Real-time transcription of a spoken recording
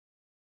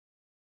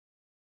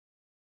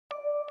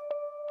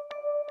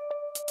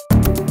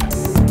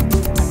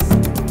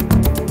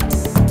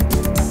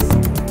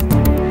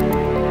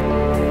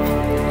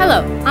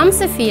I'm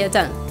Sophia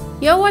Dunn.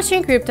 You're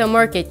watching Crypto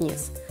Market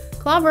News.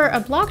 Clover, a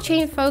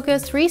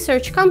blockchain-focused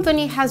research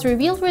company, has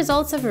revealed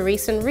results of a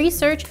recent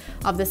research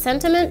of the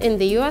sentiment in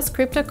the US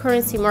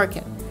cryptocurrency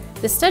market.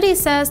 The study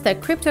says that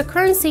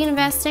cryptocurrency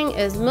investing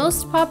is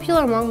most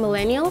popular among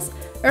millennials,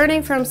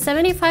 earning from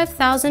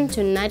 $75,000 to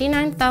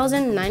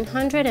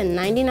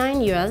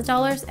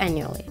 $99,999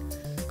 annually.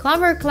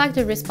 Clover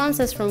collected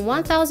responses from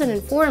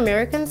 1,004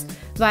 Americans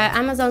via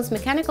Amazon's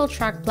Mechanical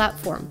Turk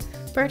platform.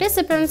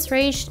 Participants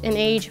ranged in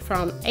age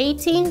from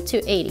 18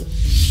 to 80.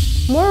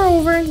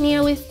 Moreover,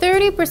 nearly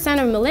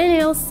 30% of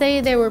millennials say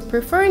they would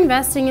prefer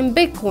investing in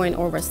Bitcoin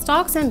over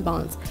stocks and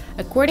bonds,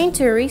 according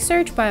to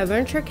research by a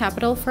venture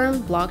capital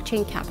firm,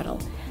 Blockchain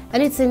Capital.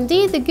 And it's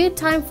indeed the good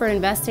time for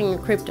investing in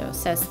crypto,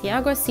 says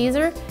Thiago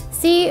Cesar,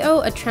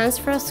 CEO at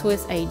Transfero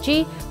Swiss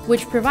AG,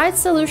 which provides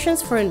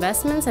solutions for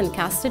investments and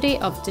custody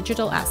of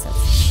digital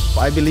assets.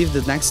 I believe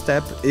the next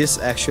step is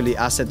actually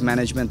asset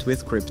management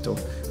with crypto.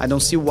 I don't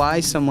see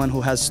why someone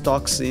who has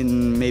stocks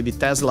in maybe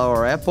Tesla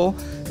or Apple,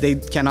 they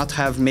cannot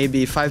have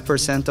maybe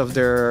 5% of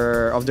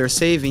their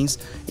savings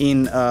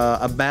in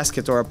a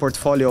basket or a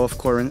portfolio of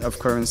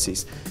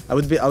currencies. I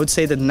would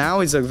say that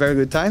now is a very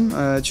good time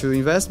to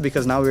invest,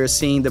 because now we're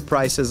seeing the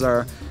prices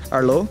are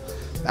low.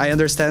 I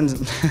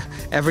understand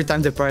every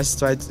time the price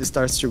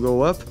starts to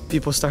go up,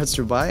 people start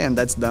to buy, and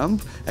that's dumb.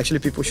 Actually,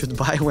 people should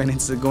buy when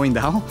it's going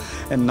down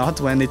and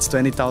not when it's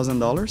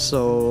 $20,000.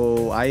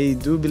 So I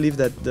do believe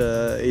that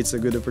it's a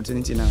good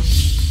opportunity now.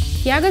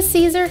 Thiago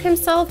Cesar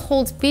himself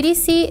holds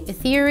BTC,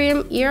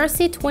 Ethereum,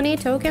 ERC20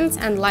 tokens,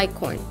 and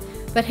Litecoin.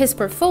 But his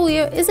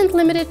portfolio isn't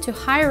limited to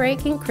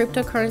high-ranking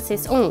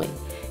cryptocurrencies only.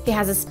 He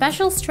has a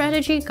special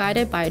strategy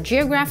guided by a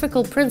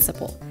geographical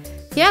principle.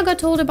 Thiago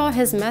told about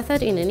his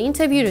method in an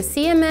interview to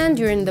CNN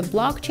during the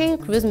Blockchain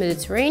Cruise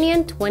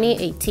Mediterranean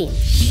 2018.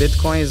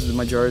 Bitcoin is the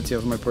majority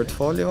of my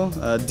portfolio.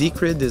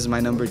 Decred is my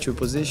 #2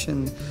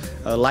 position.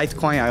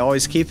 Litecoin I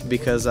always keep,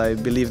 because I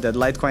believe that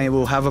Litecoin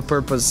will have a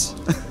purpose.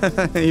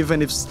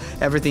 Even if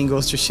everything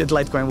goes to shit,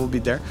 Litecoin will be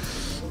there.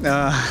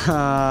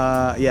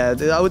 Yeah,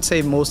 I would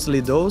say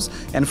mostly those.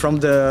 And from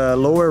the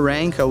lower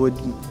rank, I would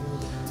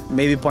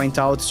maybe point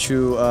out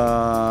to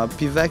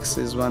PVEX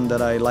is one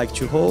that I like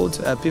to hold.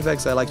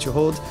 PVEX I like to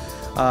hold.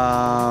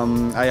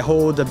 I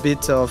hold a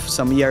bit of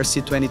some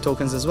ERC20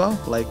 tokens as well,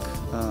 like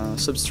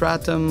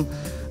Substratum.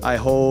 I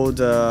hold,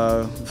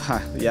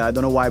 yeah, I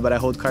don't know why, but I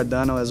hold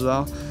Cardano as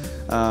well.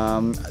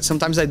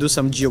 Sometimes I do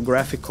some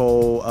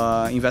geographical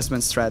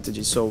investment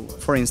strategies. So,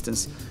 for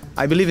instance,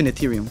 I believe in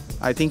Ethereum.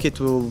 I think it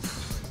will,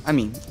 I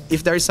mean,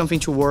 if there is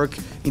something to work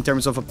in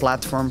terms of a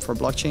platform for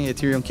blockchain,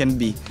 Ethereum can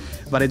be.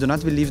 But I do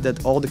not believe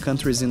that all the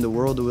countries in the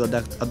world will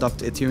adopt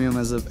Ethereum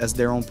as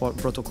their own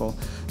protocol.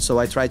 So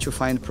I try to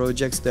find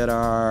projects that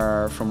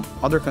are from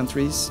other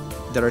countries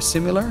that are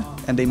similar,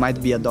 and they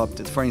might be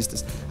adopted. For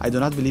instance, I do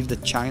not believe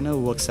that China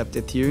will accept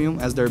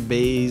Ethereum as their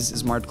base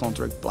smart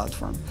contract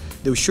platform.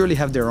 They will surely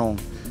have their own.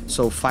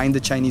 So find the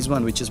Chinese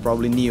one, which is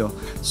probably NEO.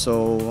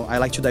 So I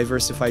like to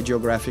diversify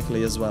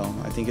geographically as well.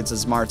 I think it's a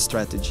smart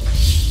strategy.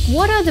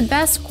 What are the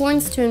best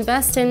coins to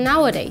invest in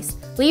nowadays?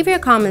 Leave your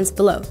comments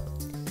below.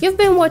 You've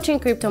been watching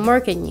Crypto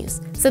Market News.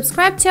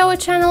 Subscribe to our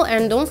channel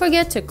and don't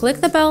forget to click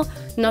the bell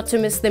not to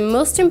miss the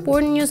most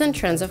important news and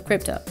trends of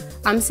crypto.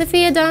 I'm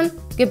Sophia Dunn.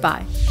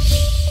 Goodbye.